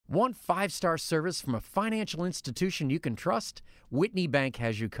Want five-star service from a financial institution you can trust? Whitney Bank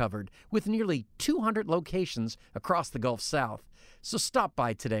has you covered with nearly 200 locations across the Gulf South. So stop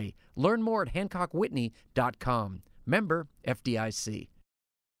by today. Learn more at HancockWhitney.com. Member FDIC.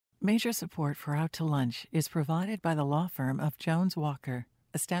 Major support for Out to Lunch is provided by the law firm of Jones Walker,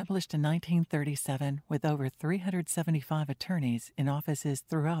 established in 1937 with over 375 attorneys in offices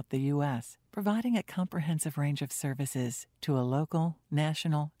throughout the U.S., providing a comprehensive range of services to a local,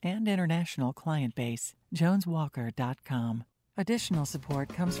 national, and international client base. JonesWalker.com. Additional support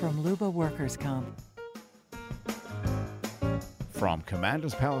comes from Luba Workers' Comp. From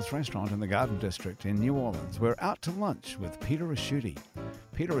Commander's Palace Restaurant in the Garden District in New Orleans, we're out to lunch with Peter Ricchiuti.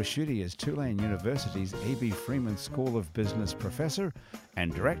 Peter Ricchiuti is Tulane University's A.B. Freeman School of Business professor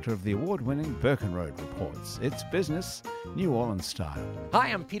and director of the award-winning Birkenroad Reports. It's business, New Orleans style. Hi,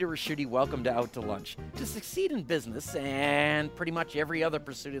 I'm Peter Ricchiuti. Welcome to Out to Lunch. To succeed in business and pretty much every other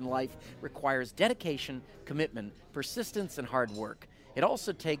pursuit in life requires dedication, commitment, persistence, and hard work. It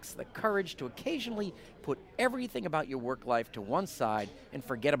also takes the courage to occasionally put everything about your work life to one side and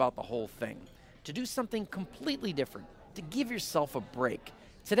forget about the whole thing. To do something completely different, to give yourself a break.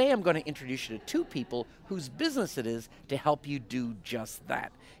 Today I'm going to introduce you to two people whose business it is to help you do just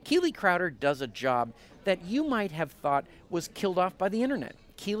that. Keely Crowder does a job that you might have thought was killed off by the internet.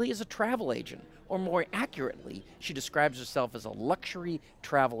 Keely is a travel agent. Or more accurately, she describes herself as a luxury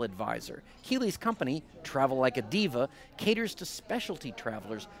travel advisor. Keely's company, Travel Like a Diva, caters to specialty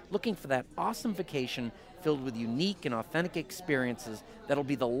travelers looking for that awesome vacation filled with unique and authentic experiences that'll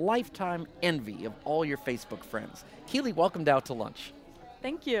be the lifetime envy of all your Facebook friends. Keely, welcome to Out to Lunch.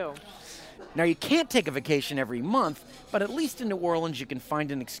 Thank you. Now, you can't take a vacation every month, but at least in New Orleans you can find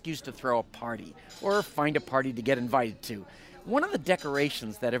an excuse to throw a party, or find a party to get invited to. One of the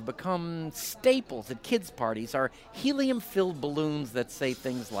decorations that have become staples at kids' parties are helium-filled balloons that say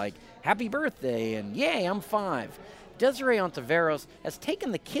things like, "Happy birthday," and "Yay, I'm 5." Desiree Ontiveros has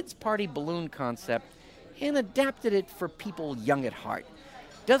taken the kids' party balloon concept and adapted it for people young at heart.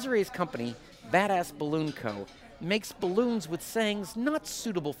 Desiree's company, Badass Balloon Co., makes balloons with sayings not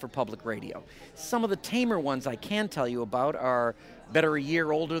suitable for public radio. Some of the tamer ones I can tell you about are "Better a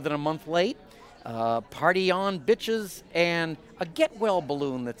year older than a month late," "Party on, bitches," and a get well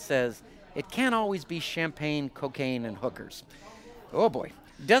balloon that says, "It can't always be champagne, cocaine, and hookers." Oh boy.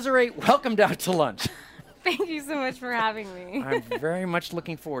 Desiree, welcome down to lunch. Thank you so much for having me. I'm very much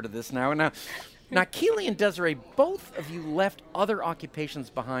looking forward to this now. Now, Keely and Desiree, both of you left other occupations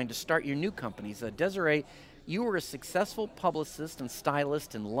behind to start your new companies. Desiree, you were a successful publicist and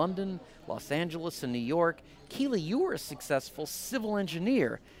stylist in London, Los Angeles, and New York. Keely, you were a successful civil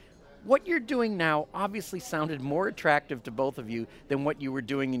engineer. What you're doing now obviously sounded more attractive to both of you than what you were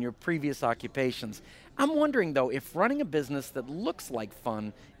doing in your previous occupations. I'm wondering, though, if running a business that looks like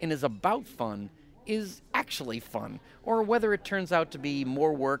fun and is about fun is actually fun, or whether it turns out to be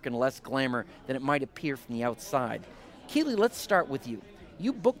more work and less glamour than it might appear from the outside. Keely, let's start with you.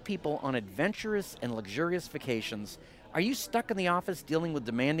 You book people on adventurous and luxurious vacations. Are you stuck in the office dealing with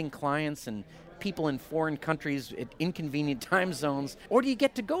demanding clients and people in foreign countries at inconvenient time zones, or do you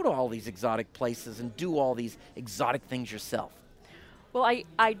get to go to all these exotic places and do all these exotic things yourself? Well,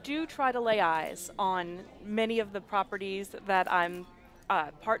 I do try to lay eyes on many of the properties that I'm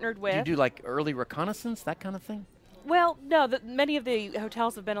partnered with. Do you do like early reconnaissance, that kind of thing? Well, no, many of the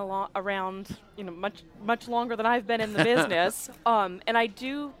hotels have been around, much longer than I've been in the business. And I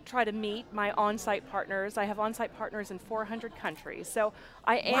do try to meet my on-site partners. I have on-site partners in 400 countries. So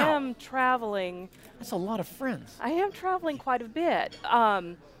I am traveling. That's a lot of friends. I am traveling quite a bit.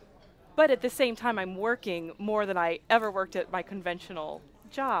 But at the same time, I'm working more than I ever worked at my conventional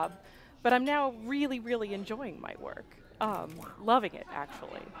job. But I'm now really, really enjoying my work. Loving it,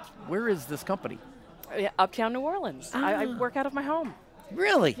 actually. Where is this company? Uptown New Orleans. I work out of my home.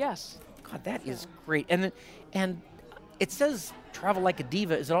 Really? Yes. God, that is great. And it says Travel Like a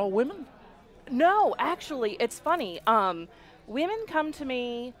Diva. Is it all women? No, actually, it's funny. Women come to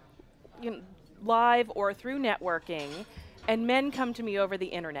me live or through networking, and men come to me over the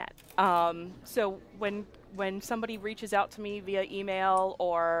internet. So when somebody reaches out to me via email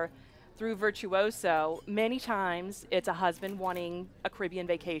or through Virtuoso, many times it's a husband wanting a Caribbean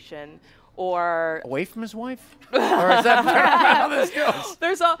vacation, or away from his wife? Or is that how this goes?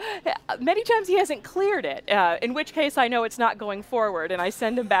 Many times he hasn't cleared it, in which case I know it's not going forward, and I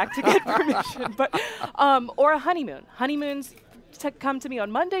send him back to get permission. But or a honeymoon. Honeymoons come to me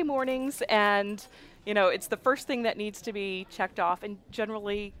on Monday mornings, and it's the first thing that needs to be checked off, and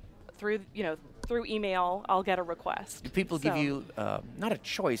generally through email I'll get a request. Do people give you not a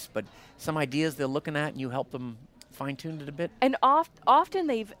choice, but some ideas they're looking at, and you help them fine-tuned it a bit? And often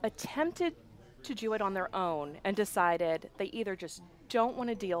they've attempted to do it on their own and decided they either just don't want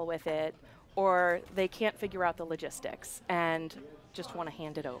to deal with it or they can't figure out the logistics and just want to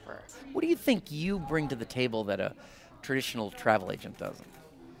hand it over. What do you think you bring to the table that a traditional travel agent doesn't?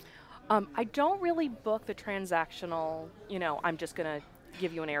 I don't really book the transactional, I'm just going to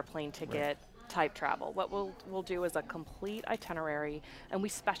give you an airplane ticket type travel. What we'll do is a complete itinerary, and we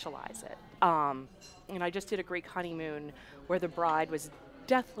specialize it. I just did a Greek honeymoon where the bride was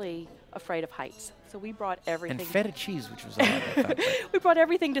deathly afraid of heights. So we brought everything. And feta cheese, which was a lot of fun. We brought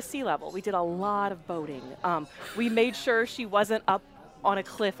everything to sea level. We did a lot of boating. We made sure she wasn't up on a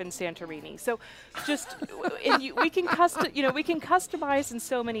cliff in Santorini. So just we can customize in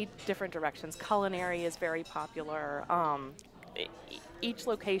so many different directions. Culinary is very popular. Each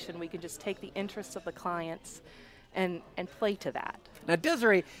location we can just take the interests of the clients and play to that. Now,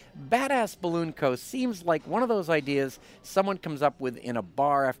 Desiree, Badass Balloon Co. seems like one of those ideas someone comes up with in a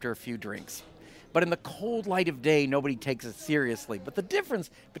bar after a few drinks. But in the cold light of day, nobody takes it seriously. But the difference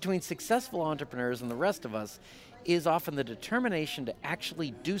between successful entrepreneurs and the rest of us is often the determination to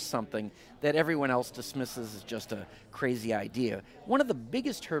actually do something that everyone else dismisses as just a crazy idea. One of the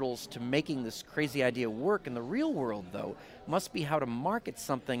biggest hurdles to making this crazy idea work in the real world, though, must be how to market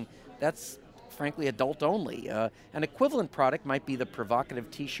something that's frankly adult only. An equivalent product might be the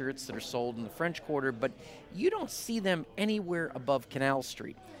provocative t-shirts that are sold in the French Quarter, but you don't see them anywhere above Canal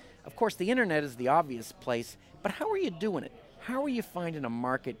Street. Of course, the internet is the obvious place, but how are you doing it? How are you finding a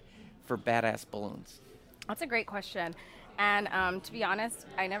market for badass balloons? That's a great question. And to be honest,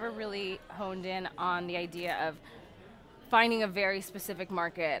 I never really honed in on the idea of finding a very specific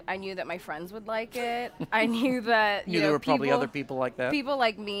market. I knew that my friends would like it. I knew that there were probably other people like that. People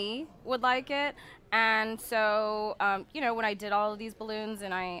like me would like it. And so, when I did all of these balloons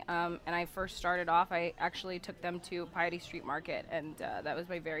and I first started off, I actually took them to Piety Street Market, and that was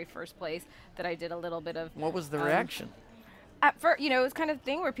my very first place that I did a little bit of. What was the reaction? At first, it was kind of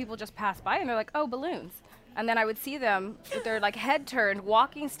thing where people just pass by and they're like, "Oh, balloons." And then I would see them with their head turned,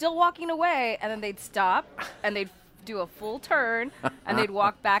 still walking away, and then they'd stop and they'd do a full turn and they'd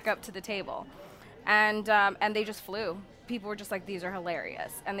walk back up to the table, and they just flew. People were just like, "These are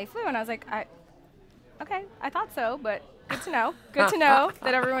hilarious," and they flew, and I was like, "Okay, I thought so, but good to know. Good to know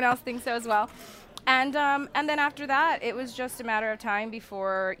that everyone else thinks so as well." And then after that, it was just a matter of time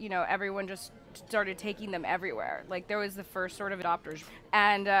before everyone just started taking them everywhere. There was the first sort of adopters,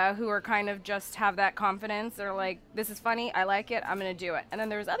 and who are kind of just have that confidence. They're like, "This is funny. I like it. I'm going to do it." And then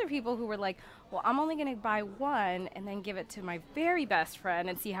there was other people who were like, "Well, I'm only going to buy one and then give it to my very best friend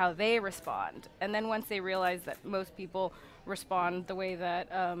and see how they respond." And then once they realized that most people respond the way that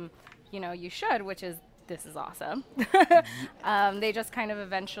you should, which is, "This is awesome," they just kind of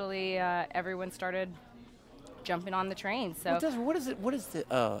eventually everyone started jumping on the train. So what does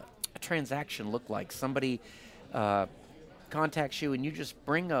the a transaction look like? Somebody contacts you and you just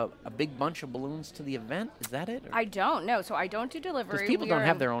bring a big bunch of balloons to the event? Is that it? I don't know. So I don't do delivery. Because people don't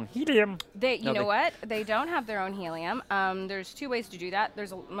have their own helium. You know what? They don't have their own helium. There's two ways to do that.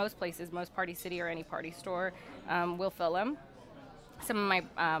 There's most places, most Party City or any party store will fill them. Some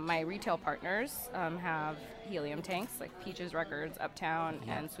of my retail partners have helium tanks, like Peaches Records, Uptown,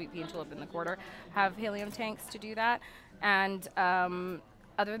 and Sweet Pea and Tulip in the Quarter have helium tanks to do that. And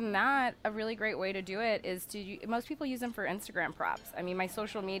other than that, a really great way to do it is most people use them for Instagram props. I mean, my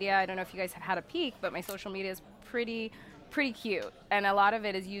social media, I don't know if you guys have had a peek, but my social media is pretty cute, and a lot of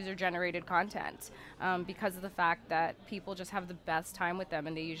it is user-generated content because of the fact that people just have the best time with them,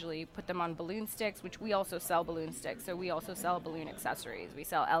 and they usually put them on balloon sticks, which we also sell balloon sticks, so we also sell balloon accessories. We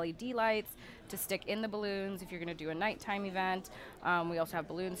sell LED lights to stick in the balloons if you're going to do a nighttime event. We also have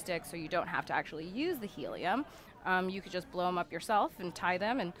balloon sticks, so you don't have to actually use the helium. You could just blow them up yourself and tie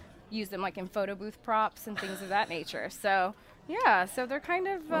them and use them in photo booth props and things of that nature. So yeah, so they're kind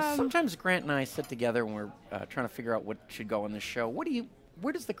of. Well, sometimes Grant and I sit together when we're trying to figure out what should go on this show.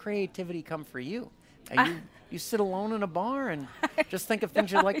 Where does the creativity come for you? You sit alone in a bar and just think of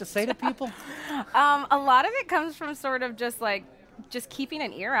things you'd like to say to people? A lot of it comes from sort of just keeping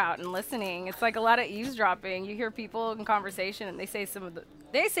an ear out and listening. It's like a lot of eavesdropping. You hear people in conversation and they say some of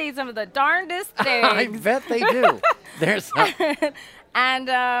the darndest things. I bet they do. There's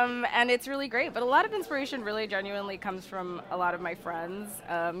and it's really great. But a lot of inspiration really genuinely comes from a lot of my friends.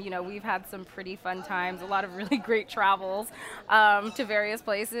 We've had some pretty fun times, a lot of really great travels to various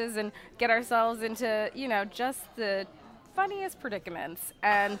places and get ourselves into, just the funniest predicaments.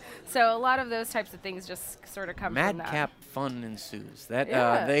 And so a lot of those types of things just sort of come from that. Madcap fun ensues.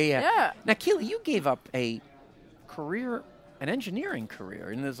 Yeah. Now, Keely, you gave up a career an engineering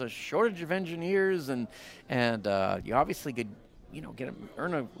career, and there's a shortage of engineers, and you obviously could,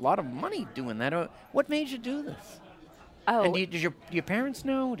 earn a lot of money doing that. What made you do this? Oh, And do your parents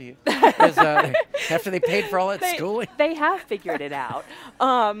know? After they paid for all that schooling? They have figured it out.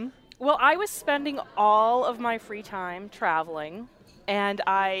 Well, I was spending all of my free time traveling, and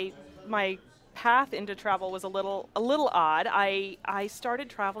my path into travel was a little odd. I started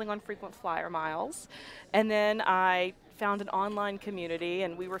traveling on frequent flyer miles, and then I found an online community,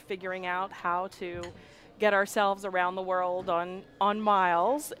 and we were figuring out how to get ourselves around the world on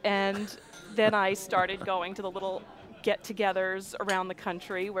miles, and then I started going to the little get-togethers around the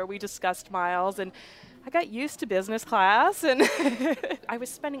country where we discussed miles, and I got used to business class, and I was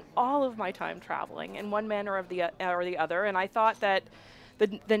spending all of my time traveling in one manner or the other, and I thought that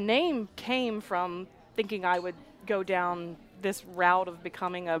the name came from thinking I would go down this route of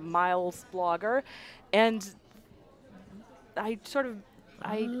becoming a miles blogger, and I sort of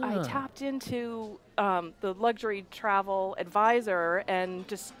I tapped into the luxury travel advisor and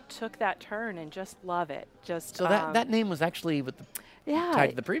just took that turn and just love it. So that name was actually tied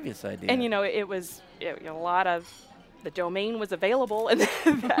to the previous idea. And it was a lot of the domain was available, and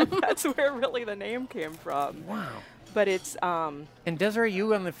that's where really the name came from. Wow. But it's and Desiree,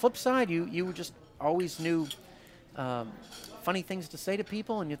 you on the flip side, you just always knew funny things to say to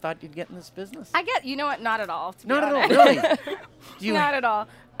people, and you thought you'd get in this business? You know what? Not at all. Not at all, really. Not at all.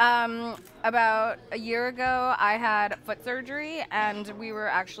 About a year ago, I had foot surgery, and we were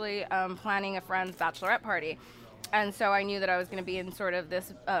actually planning a friend's bachelorette party. And so I knew that I was going to be in sort of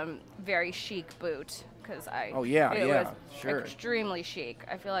this very chic boot, because it was extremely chic.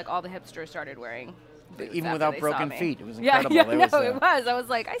 I feel like all the hipsters started wearing boots even after without they broken saw me. feet. It was incredible. Yeah, it was. I was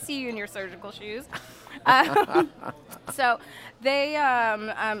like, I see you in your surgical shoes. So they,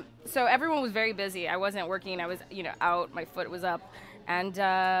 so everyone was very busy. I wasn't working. I was, out. My foot was up, and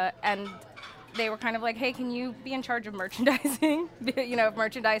they were kind of like, hey, can you be in charge of merchandising?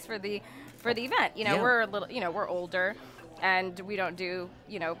 Merchandise for the event. We're a little, we're older, and we don't do,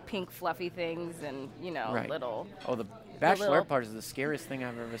 pink fluffy things and little. Oh, the bachelorette party is the scariest thing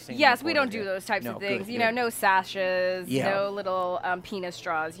I've ever seen. Yes, we don't do those types of things. Good. No sashes, no little penis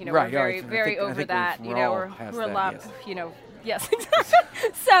straws. We're very over that. We're a lot. Yes. Yes,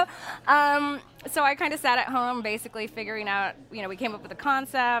 exactly. So I kind of sat at home, basically figuring out. We came up with a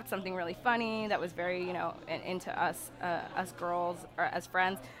concept, something really funny that was very, into us girls or as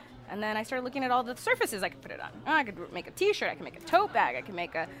friends. And then I started looking at all the surfaces I could put it on. I could make a T-shirt, I can make a tote bag, I can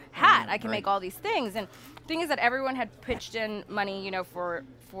make a hat, I can make all these things. And the thing is that everyone had pitched in money,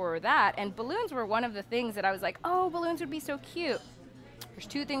 for that. And balloons were one of the things that I was like, oh, balloons would be so cute. There's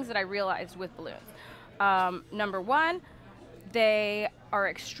two things that I realized with balloons. Number one, they are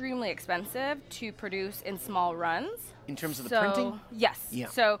extremely expensive to produce in small runs. In terms of the printing? Yes. Yeah.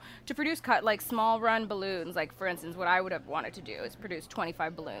 So to produce small run balloons, like for instance, what I would have wanted to do is produce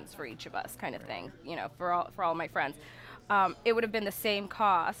 25 balloons for each of us, kind of thing. For all my friends, it would have been the same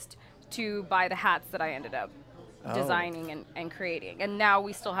cost to buy the hats that I ended up designing and creating. And now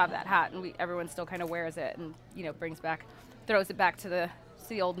we still have that hat, and everyone still kind of wears it, and throws it back to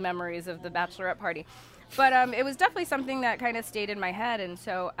the old memories of the bachelorette party. But it was definitely something that kind of stayed in my head, and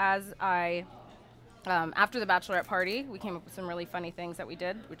so as I. After the bachelorette party, we came up with some really funny things that we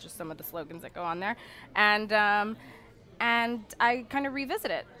did, which is some of the slogans that go on there. And I kind of revisited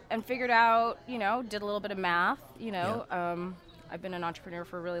it and figured out, did a little bit of math, I've been an entrepreneur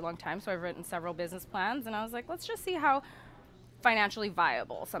for a really long time, so I've written several business plans, and I was like, let's just see how financially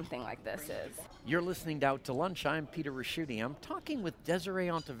viable something like this is. You're listening to Out to Lunch. I'm Peter Raschuti. I'm talking with Desiree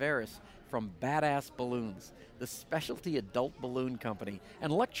Ontiveros from Badass Balloons, the specialty adult balloon company,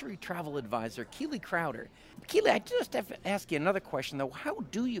 and luxury travel advisor Keeley Crowder. Keeley, I just have to ask you another question, though. How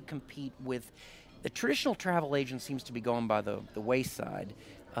do you compete with the traditional travel agent seems to be going by the wayside,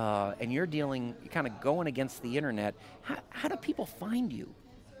 and you're kind of going against the internet. How do people find you?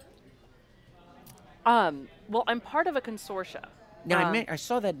 Well, I'm part of a consortia. Now, I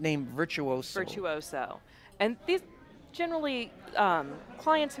saw that name, Virtuoso. Virtuoso. And these generally,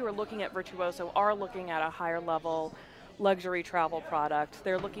 clients who are looking at Virtuoso are looking at a higher level luxury travel product.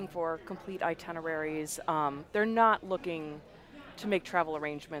 They're looking for complete itineraries. They're not looking to make travel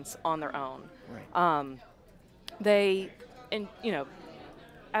arrangements on their own. Right.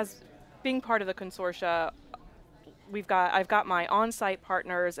 As being part of the consortia, I've got my on-site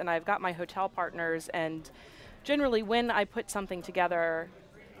partners and I've got my hotel partners, and generally when I put something together,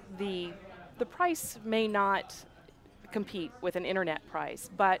 the price may not compete with an internet price.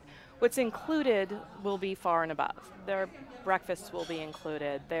 But what's included will be far and above. Their breakfasts will be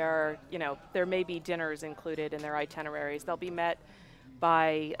included. There may be dinners included in their itineraries. They'll be met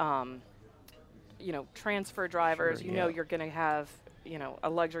by, transfer drivers. Sure, you know you're going to have, a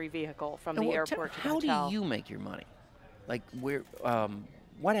luxury vehicle from the airport to the hotel. How do you make your money? Like,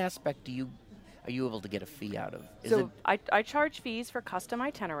 what aspect are you able to get a fee out of? I charge fees for custom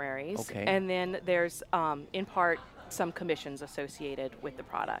itineraries, Okay. and then there's, in part, some commissions associated with the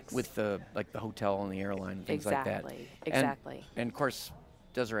products. With the hotel and the airline and things like that. Exactly. And of course,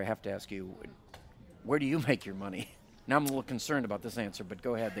 Desiree, I have to ask you, where do you make your money? Now I'm a little concerned about this answer, but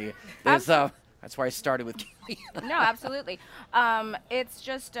go ahead. That's why I started with Keely. No, absolutely. It's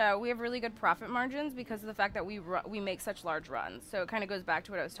just we have really good profit margins because of the fact that we make such large runs. So it kind of goes back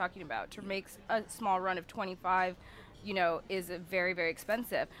to what I was talking about. To make a small run of 25, is very, very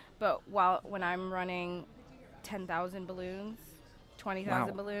expensive. But when I'm running 10,000 balloons,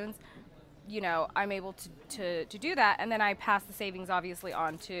 20,000 balloons, I'm able to do that, and then I pass the savings obviously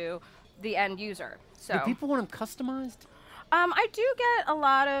on to the end user. So Do people want them customized? I do get a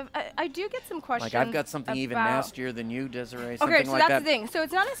lot of. I do get some questions. Like I've got something even nastier than you, Desiree. Something Okay, so like that's the thing. So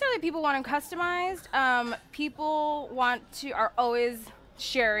it's not necessarily people want them customized. People are always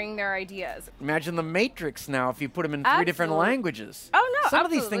sharing their ideas. Imagine the Matrix now if you put them in 3 different languages. Oh no, Some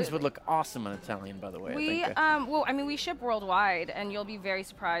of these things would look awesome in Italian, by the way. We ship worldwide, and you'll be very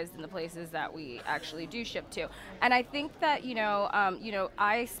surprised in the places that we actually do ship to. And I think that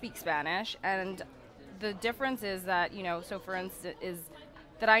I speak Spanish, and the difference is that so for instance is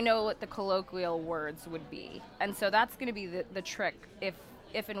that I know what the colloquial words would be, and so that's going to be the trick if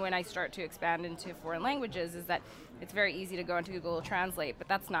and when I start to expand into foreign languages, is that it's very easy to go into Google Translate, but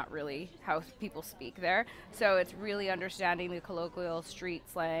that's not really how people speak there. So it's really understanding the colloquial street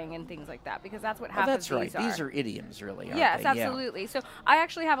slang and things like that, because that's what half that's of these right. are. These are idioms, really, aren't Yes, they? absolutely. So I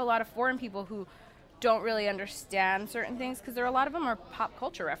actually have a lot of foreign people who don't really understand certain things, because a lot of them are pop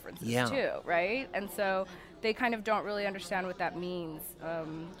culture references too, right? And so they kind of don't really understand what that means.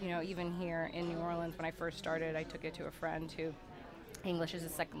 Even here in New Orleans, when I first started, I took it to a friend who English is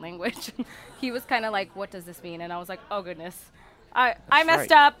his second language. He was kind of like, "What does this mean?" And I was like, "Oh goodness, I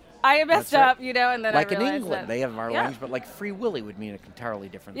messed up. I messed up." And then like I in realized England, that, they have our language, but like Free Willy would mean an entirely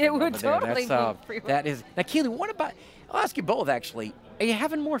different thing. It would over there. totally mean Free Willy. That is now, Keely. What about? I'll ask you both actually. Are you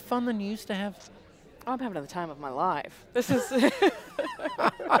having more fun than you used to have? I'm having the time of my life. This is.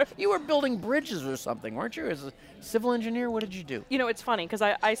 You were building bridges or something, weren't you? As a civil engineer, what did you do? It's funny because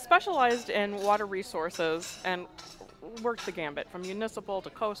I specialized in water resources and worked the gambit from municipal to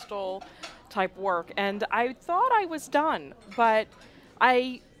coastal type work, and I thought I was done, but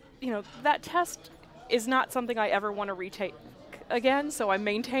that test is not something I ever want to retake again, so I'm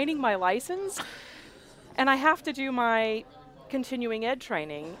maintaining my license, and I have to do my continuing ed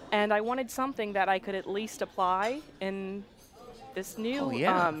training, and I wanted something that I could at least apply in this new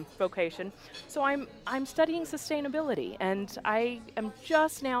vocation. So I'm studying sustainability, and I am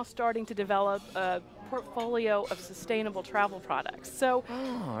just now starting to develop a portfolio of sustainable travel products. So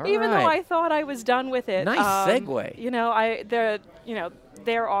even though I thought I was done with it, nice segue.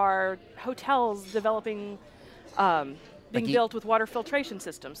 There are hotels developing. Being built with water filtration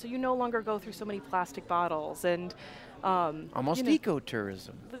systems, so you no longer go through so many plastic bottles and almost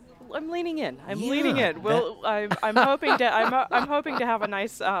ecotourism. I'm leaning in. Leaning in. Well, I'm hoping to. I'm hoping to have a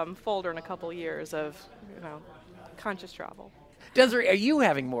nice folder in a couple years of conscious travel. Desiree, are you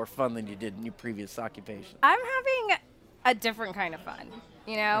having more fun than you did in your previous occupation? I'm having a different kind of fun.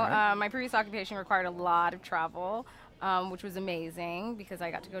 Right. My previous occupation required a lot of travel. Which was amazing because I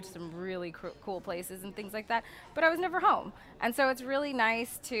got to go to some really cool places and things like that, but I was never home. And so it's really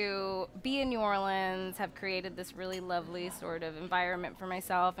nice to be in New Orleans, have created this really lovely sort of environment for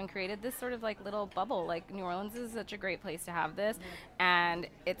myself and created this sort of like little bubble. Like New Orleans is such a great place to have this, and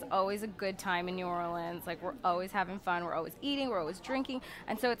it's always a good time in New Orleans. Like we're always having fun, we're always eating, we're always drinking,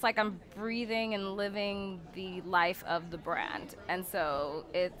 and so it's like I'm breathing and living the life of the brand. And so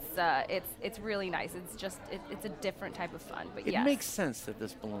it's really nice. It's just it's a different type of fun, but it yes. makes sense that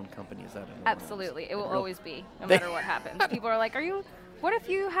this balloon company is out of New Orleans. Absolutely, it will always be, no matter what happens. People are like, what if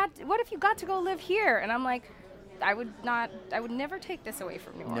you got to go live here? And I'm like, I would never take this away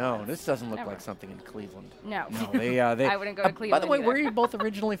from New Orleans. No, this doesn't look Never. like something in Cleveland. No. they I wouldn't go to Cleveland By the way, either. where are you both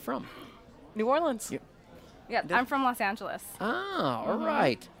originally from? New Orleans. Yeah, I'm from Los Angeles. Ah, all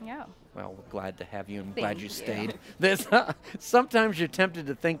right. Yeah. Well, we're glad to have you and Thank glad you you. stayed. Sometimes you're tempted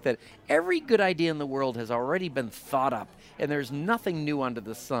to think that every good idea in the world has already been thought up and there's nothing new under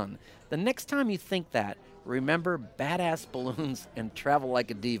the sun. The next time you think that, remember badass balloons and travel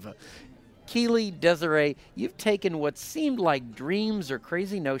like a diva. Keely, Desiree, you've taken what seemed like dreams or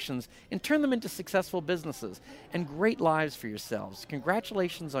crazy notions and turned them into successful businesses and great lives for yourselves.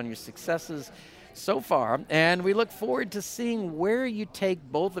 Congratulations on your successes so far, and we look forward to seeing where you take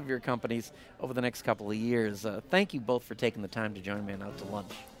both of your companies over the next couple of years. Thank you both for taking the time to join me on Out to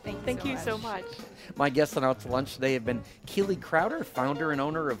Lunch. Thank you so much. My guests on Out to Lunch today have been Keely Crowder, founder and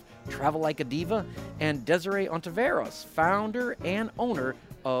owner of Travel Like a Diva, and Desiree Ontiveros, founder and owner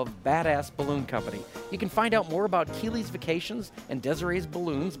of Badass Balloon Company. You can find out more about Keely's vacations and Desiree's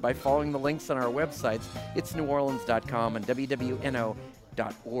balloons by following the links on our websites, itsneworleans.com and wwno.org.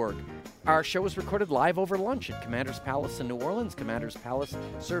 Our show is recorded live over lunch at Commander's Palace in New Orleans. Commander's Palace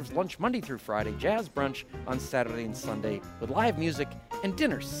serves lunch Monday through Friday, jazz brunch on Saturday and Sunday, with live music and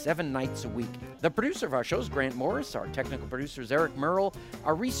dinner 7 nights a week. The producer of our show is Grant Morris. Our technical producer is Eric Merle.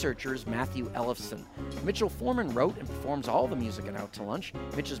 Our researcher is Matthew Ellefson. Mitchell Foreman wrote and performs all the music in Out to Lunch.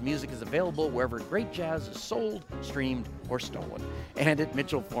 Mitch's music is available wherever great jazz is sold, streamed, or stolen, and at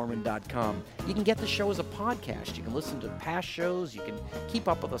mitchellforeman.com. You can get the show as a podcast. You can listen to past shows. You can keep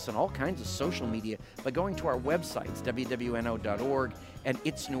up with us on all kinds of social media by going to our websites, wwno.org and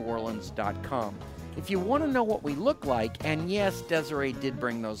itsneworleans.com. If you want to know what we look like, and yes, Desiree did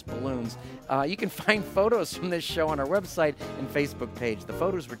bring those balloons, you can find photos from this show on our website and Facebook page. The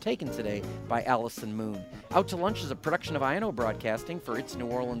photos were taken today by Allison Moon. Out to Lunch is a production of INO Broadcasting for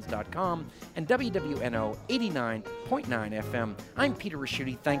itsneworleans.com and WWNO 89.9 FM. I'm Peter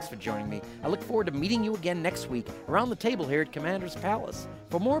Raschuti. Thanks for joining me. I look forward to meeting you again next week around the table here at Commander's Palace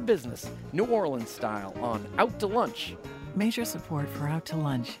for more business, New Orleans style, on Out to Lunch. Major support for Out to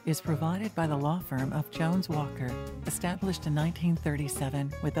Lunch is provided by the law firm of Jones Walker, established in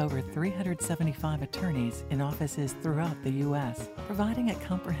 1937 with over 375 attorneys in offices throughout the U.S., providing a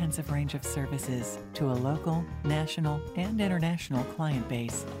comprehensive range of services to a local, national, and international client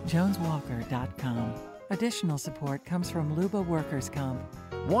base. JonesWalker.com. Additional support comes from Luba Workers' Comp.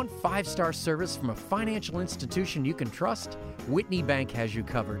 Want 5-star service from a financial institution you can trust? Whitney Bank has you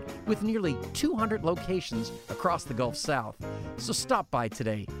covered with nearly 200 locations across the Gulf South. So stop by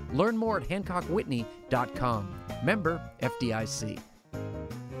today. Learn more at HancockWhitney.com. Member FDIC.